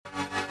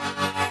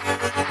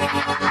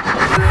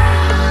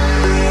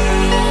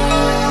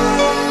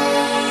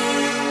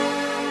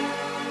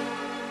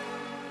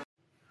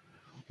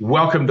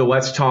Welcome to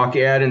Let's Talk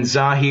Ed. And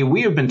Zahi,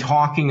 we have been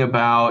talking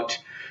about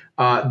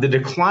the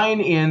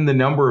decline in the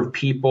number of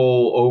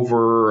people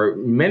over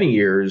many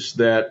years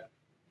that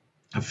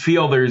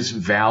feel there's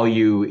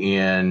value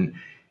in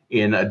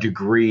a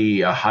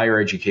degree, a higher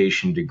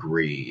education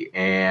degree.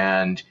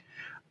 And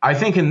I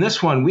think in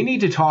this one, we need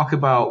to talk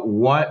about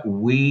what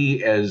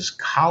we as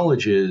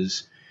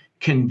colleges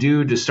can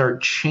do to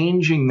start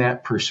changing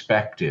that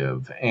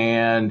perspective.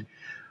 And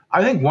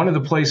I think one of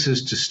the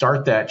places to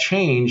start that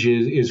change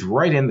is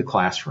right in the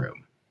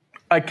classroom.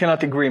 I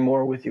cannot agree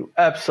more with you.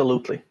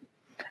 Absolutely.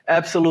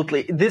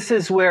 Absolutely. This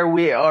is where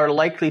we are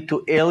likely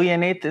to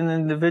alienate an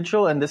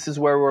individual, and this is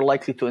where we're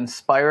likely to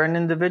inspire an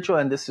individual,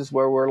 and this is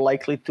where we're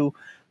likely to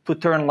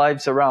turn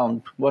lives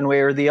around one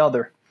way or the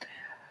other.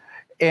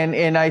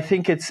 And I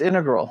think it's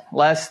integral.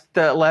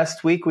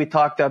 Last week we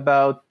talked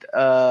about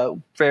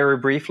very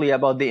briefly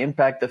about the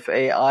impact of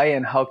AI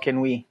and how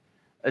can we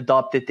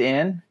adopt it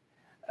in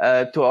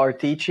to our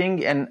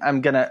teaching. And I'm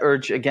going to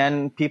urge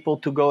again people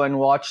to go and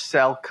watch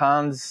Sal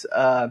Khan's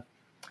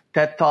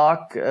TED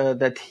Talk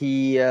that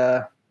he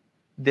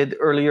did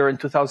earlier in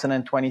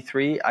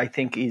 2023. I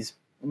think he's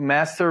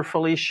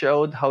masterfully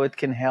showed how it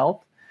can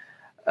help.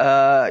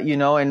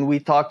 And we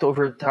talked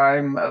over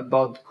time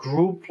about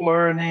group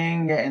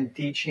learning and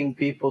teaching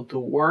people to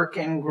work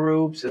in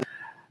groups.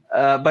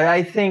 But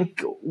I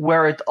think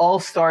where it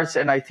all starts,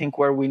 and I think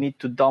where we need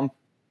to dump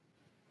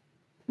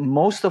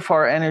most of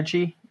our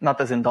energy, not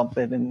as in dump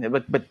it,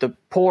 but to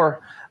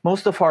pour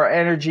most of our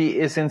energy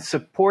is in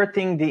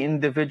supporting the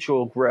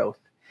individual growth,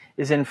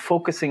 is in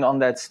focusing on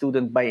that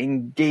student by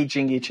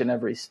engaging each and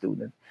every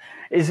student.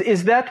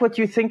 Is that what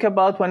you think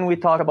about when we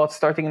talk about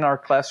starting in our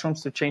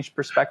classrooms to change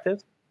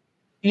perspective?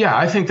 Yeah,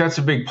 I think that's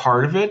a big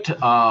part of it.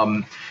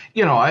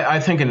 I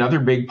think another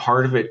big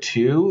part of it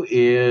too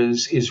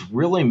is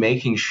really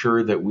making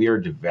sure that we are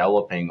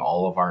developing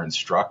all of our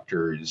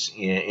instructors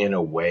in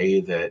a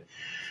way that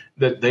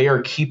they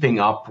are keeping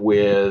up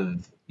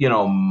with,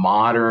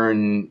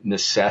 modern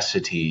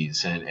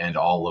necessities and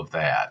all of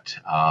that.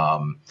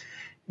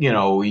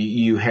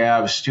 You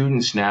have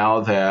students now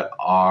that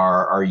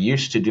are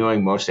used to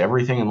doing most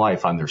everything in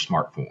life on their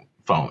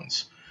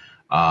smartphones.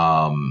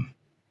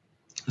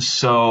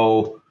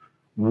 So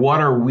what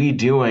are we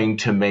doing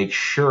to make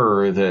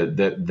sure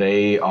that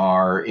they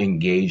are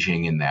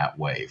engaging in that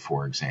way,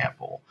 for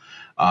example?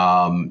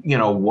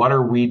 What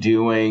are we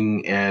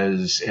doing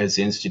as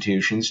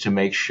institutions to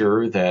make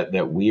sure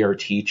that we are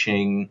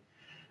teaching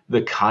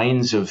the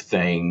kinds of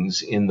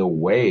things in the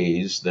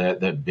ways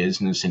that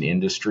business and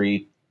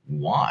industry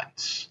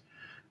wants?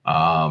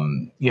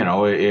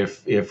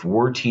 If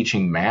we're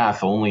teaching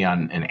math only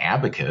on an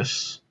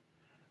abacus,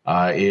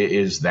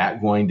 is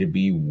that going to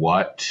be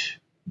what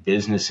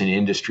business and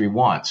industry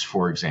wants,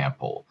 for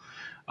example?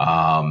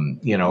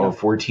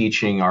 If we're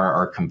teaching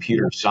our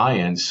computer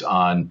science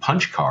on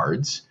punch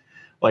cards,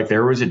 like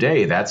there was a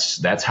day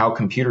that's how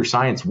computer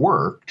science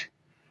worked,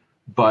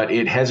 but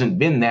it hasn't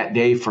been that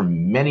day for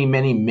many,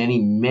 many, many,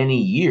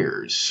 many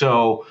years.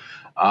 So,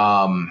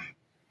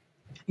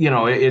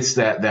 it's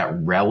that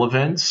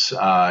relevance.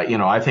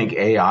 I think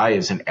AI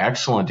is an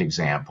excellent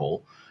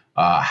example.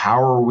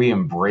 How are we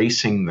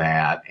embracing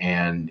that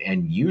and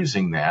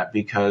using that?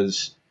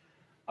 Because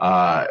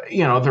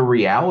the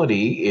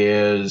reality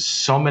is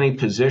so many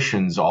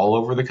positions all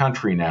over the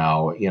country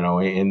now,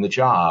 in the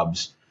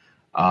jobs,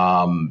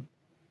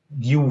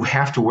 you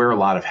have to wear a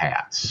lot of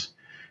hats,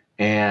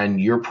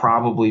 and you're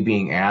probably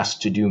being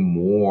asked to do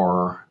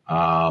more,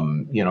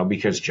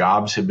 because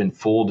jobs have been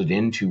folded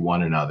into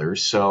one another.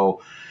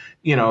 So,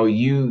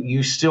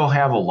 you still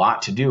have a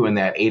lot to do in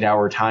that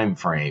 8-hour time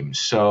frame.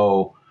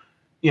 So,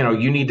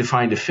 you need to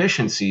find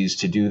efficiencies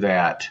to do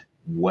that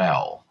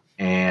well.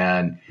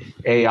 And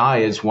AI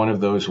is one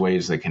of those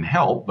ways that can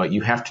help, but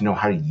you have to know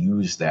how to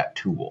use that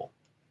tool.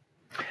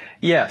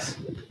 Yes,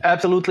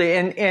 absolutely.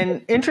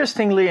 And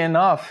interestingly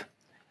enough,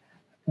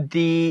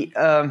 the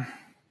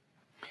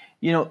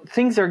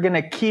things are going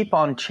to keep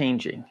on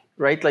changing,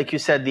 right? Like you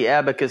said, the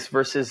abacus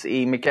versus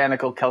a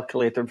mechanical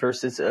calculator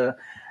versus an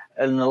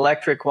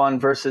electric one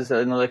versus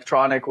an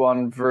electronic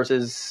one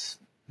versus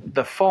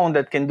the phone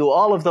that can do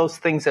all of those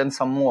things and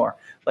some more,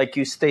 like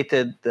you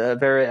stated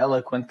very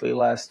eloquently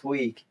last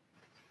week.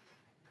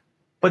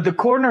 But the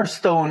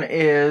cornerstone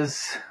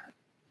is,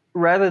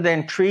 rather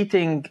than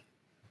treating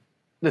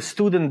the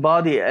student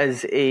body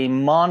as a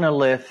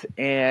monolith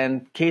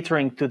and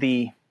catering to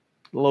the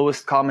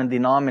lowest common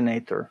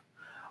denominator,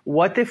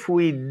 what if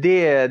we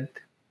did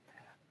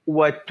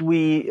what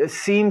we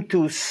seem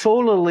to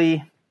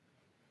solely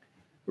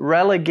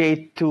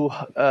relegate to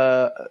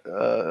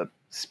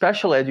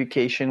special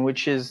education,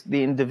 which is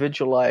the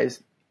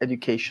individualized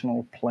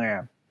educational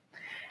plan?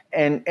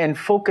 And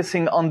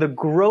focusing on the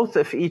growth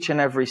of each and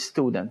every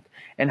student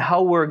and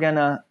how we're going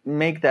to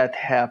make that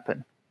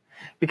happen.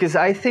 Because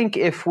I think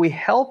if we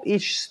help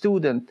each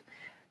student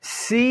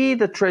see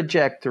the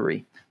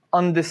trajectory,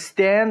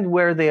 understand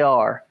where they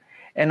are,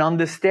 and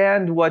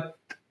understand what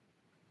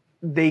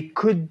they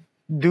could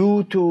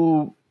do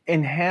to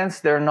enhance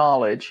their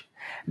knowledge,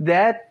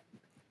 that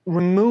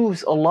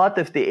removes a lot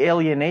of the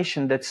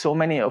alienation that so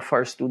many of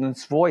our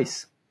students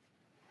voice.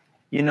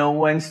 You know,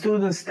 when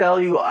students tell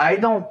you, I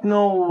don't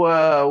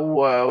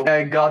know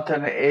I got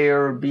an A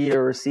or B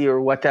or C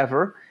or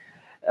whatever.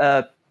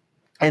 And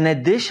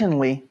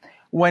additionally,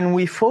 when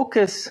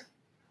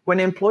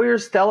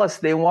employers tell us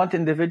they want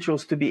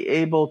individuals to be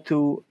able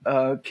to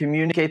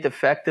communicate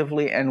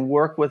effectively and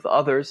work with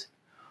others,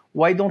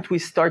 why don't we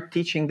start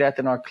teaching that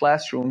in our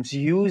classrooms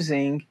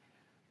using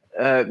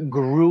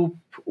group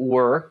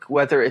work,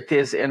 whether it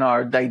is in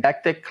our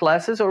didactic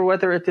classes or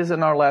whether it is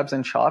in our labs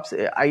and shops?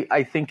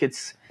 I think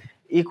it's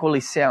equally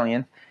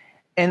salient.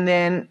 And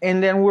then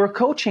we're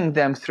coaching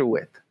them through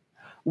it,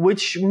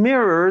 which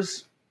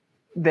mirrors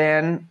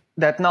then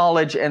that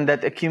knowledge and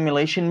that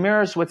accumulation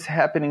mirrors what's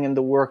happening in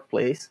the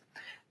workplace.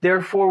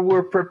 Therefore,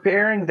 we're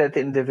preparing that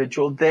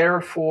individual.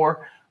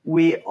 Therefore,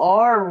 we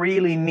are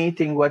really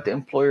meeting what the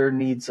employer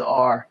needs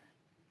are.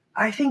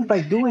 I think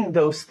by doing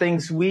those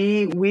things,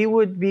 we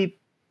would be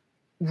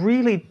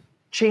really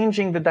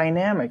changing the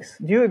dynamics.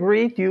 Do you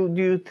agree? Do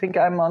you think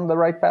I'm on the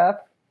right path?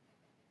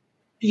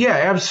 Yeah,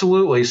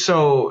 absolutely.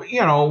 So,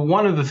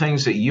 one of the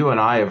things that you and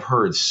I have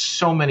heard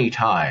so many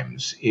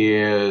times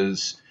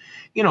is,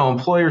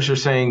 employers are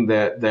saying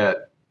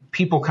that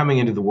people coming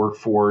into the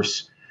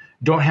workforce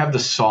don't have the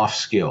soft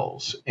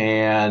skills.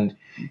 And,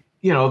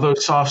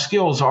 those soft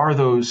skills are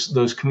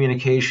those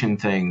communication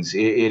things.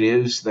 It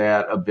is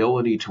that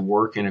ability to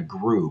work in a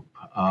group.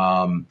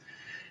 Again,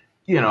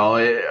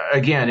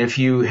 if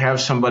you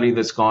have somebody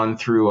that's gone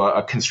through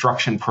a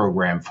construction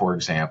program, for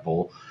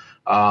example,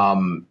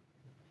 we're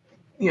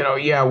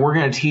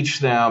going to teach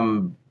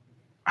them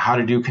how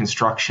to do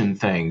construction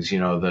things,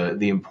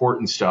 the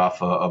important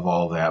stuff of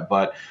all of that.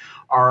 But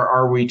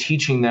are we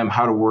teaching them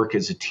how to work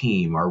as a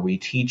team? Are we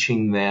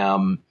teaching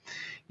them,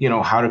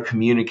 how to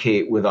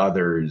communicate with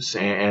others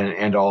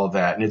and all of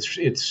that? And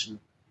it's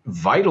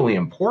vitally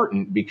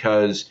important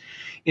because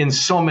in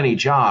so many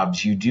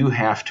jobs, you do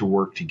have to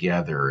work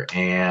together.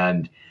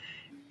 And,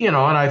 and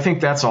I think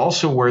that's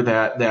also where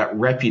that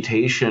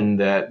reputation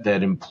that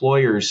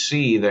employers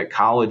see that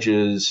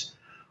colleges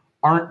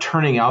aren't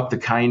turning out the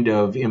kind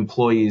of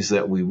employees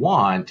that we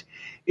want.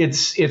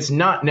 It's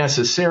not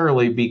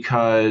necessarily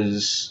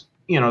because,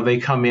 they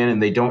come in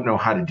and they don't know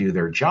how to do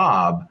their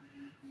job,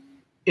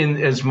 in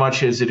as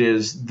much as it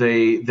is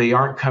they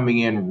aren't coming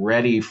in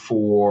ready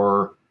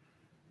for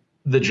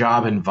the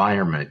job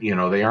environment.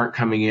 They aren't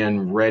coming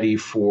in ready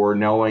for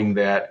knowing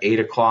that 8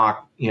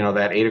 o'clock,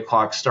 that 8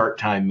 o'clock start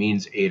time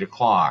means 8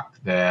 o'clock,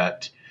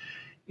 that,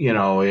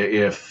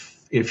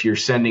 if you're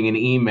sending an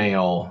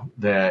email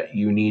that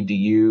you need to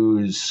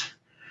use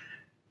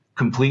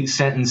complete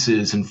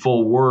sentences and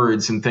full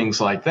words and things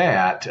like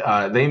that,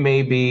 they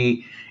may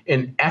be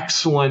an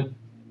excellent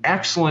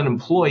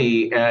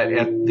employee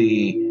at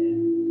the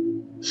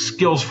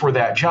skills for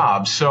that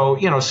job. So,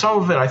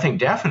 some of it I think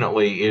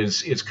definitely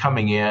is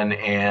coming in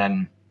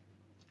and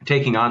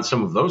taking on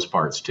some of those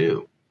parts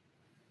too.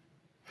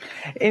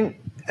 And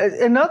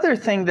another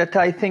thing that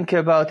I think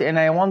about, and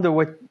I wonder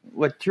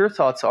what your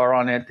thoughts are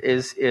on it,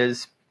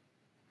 is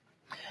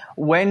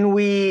when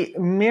we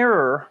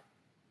mirror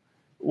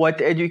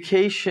what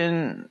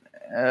education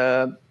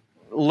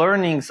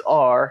learnings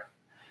are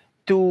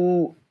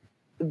to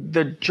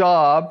the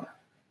job,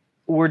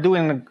 we're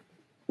doing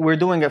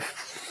a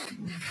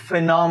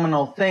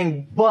phenomenal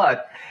thing.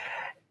 But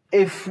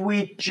if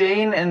we,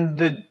 Jane and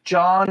the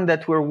John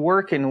that we're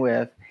working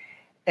with,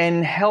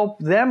 and help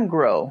them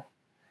grow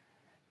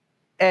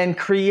and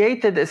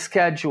created a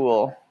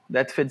schedule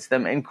that fits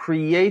them and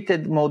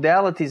created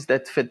modalities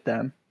that fit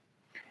them,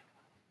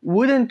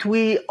 wouldn't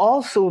we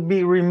also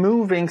be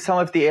removing some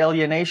of the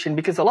alienation?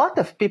 Because a lot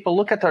of people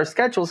look at our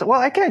schedules,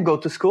 well, I can't go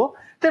to school.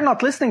 They're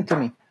not listening to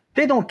me.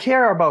 They don't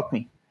care about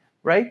me,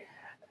 right?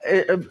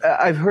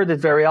 I've heard it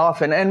very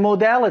often. And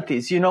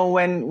modalities,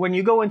 when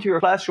you go into your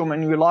classroom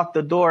and you lock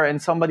the door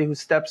and somebody who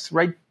steps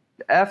right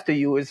after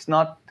you is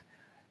not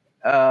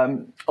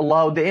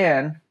allowed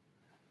in,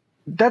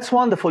 that's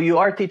wonderful. You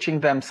are teaching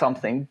them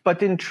something.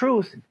 But in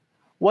truth,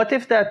 what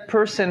if that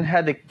person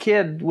had a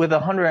kid with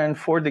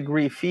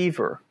 104-degree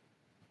fever?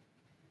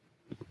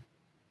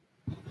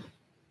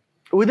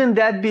 Wouldn't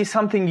that be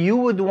something you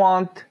would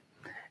want,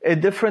 a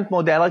different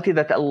modality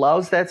that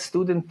allows that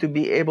student to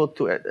be able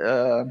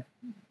to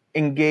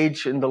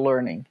engage in the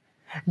learning?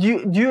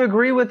 Do you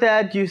agree with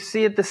that? Do you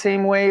see it the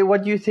same way?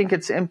 What do you think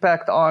its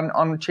impact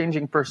on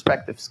changing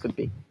perspectives could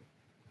be?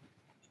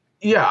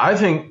 Yeah, I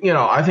think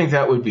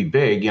that would be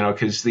big,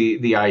 because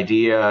the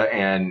idea,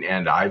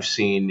 and I've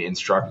seen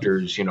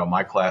instructors,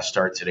 my class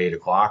starts at 8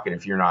 o'clock, and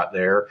if you're not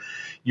there,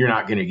 you're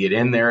not going to get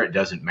in there. It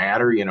doesn't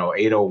matter,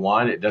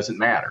 8:01, it doesn't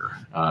matter.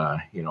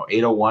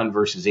 8:01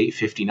 versus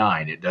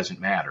 8:59, it doesn't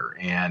matter.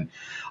 And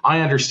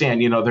I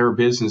understand, there are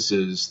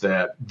businesses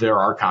that there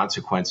are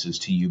consequences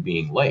to you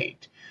being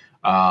late.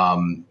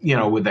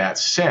 With that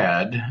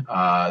said,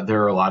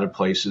 there are a lot of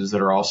places that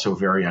are also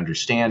very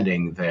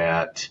understanding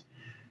that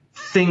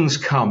things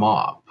come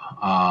up.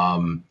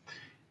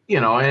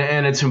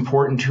 and it's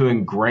important to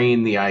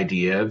ingrain the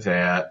idea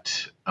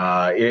that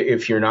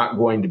if you're not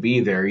going to be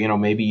there,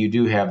 maybe you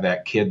do have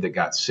that kid that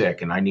got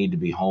sick and I need to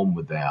be home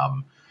with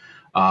them.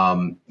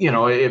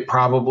 It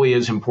probably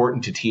is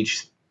important to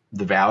teach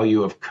the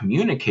value of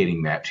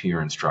communicating that to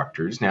your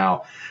instructors.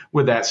 Now,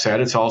 with that said,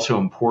 it's also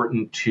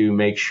important to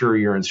make sure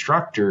your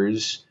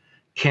instructors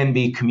can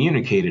be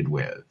communicated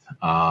with.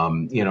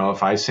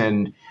 If I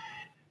send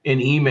an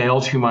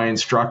email to my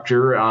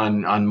instructor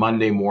on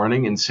Monday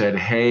morning and said,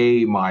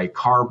 hey, my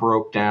car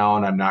broke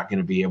down, I'm not going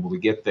to be able to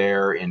get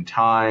there in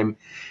time,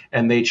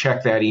 and they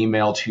check that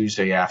email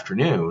Tuesday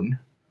afternoon,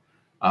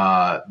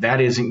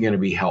 that isn't going to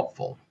be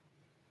helpful.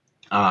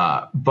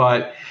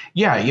 But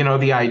yeah,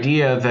 the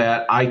idea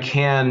that I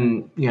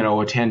can,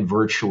 attend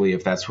virtually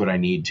if that's what I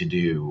need to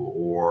do,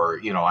 or,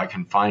 I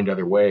can find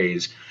other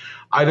ways.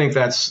 I think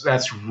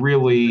that's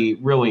really,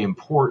 really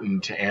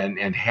important,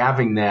 and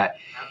having that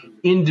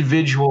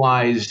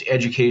individualized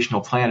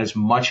educational plan as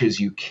much as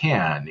you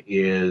can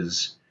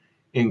is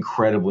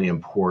incredibly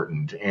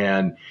important.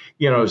 And,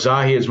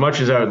 Zahi, as much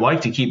as I would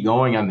like to keep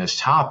going on this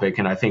topic,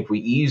 and I think we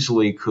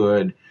easily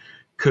could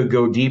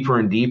go deeper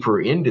and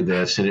deeper into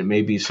this, and it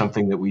may be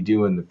something that we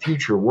do in the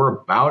future, we're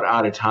about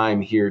out of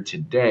time here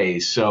today.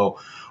 So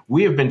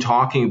we have been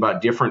talking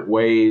about different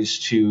ways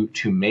to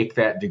make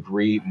that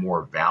degree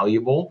more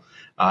valuable,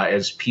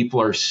 as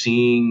people are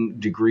seeing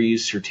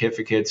degrees,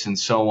 certificates, and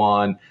so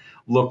on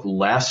look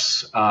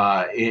less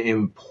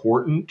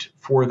important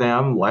for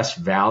them, less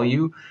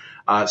value.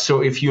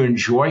 So if you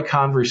enjoy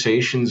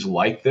conversations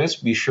like this,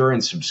 be sure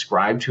and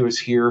subscribe to us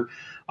here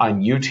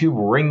on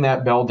YouTube. Ring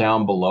that bell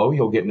down below.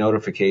 You'll get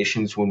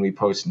notifications when we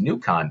post new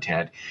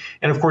content.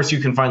 And of course,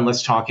 you can find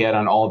Let's Talk Ed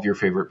on all of your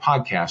favorite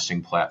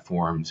podcasting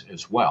platforms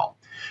as well.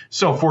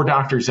 So for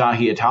Dr.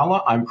 Zahi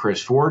Atallah, I'm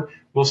Chris Ford.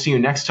 We'll see you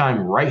next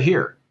time right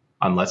here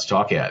on Let's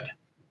Talk Ed.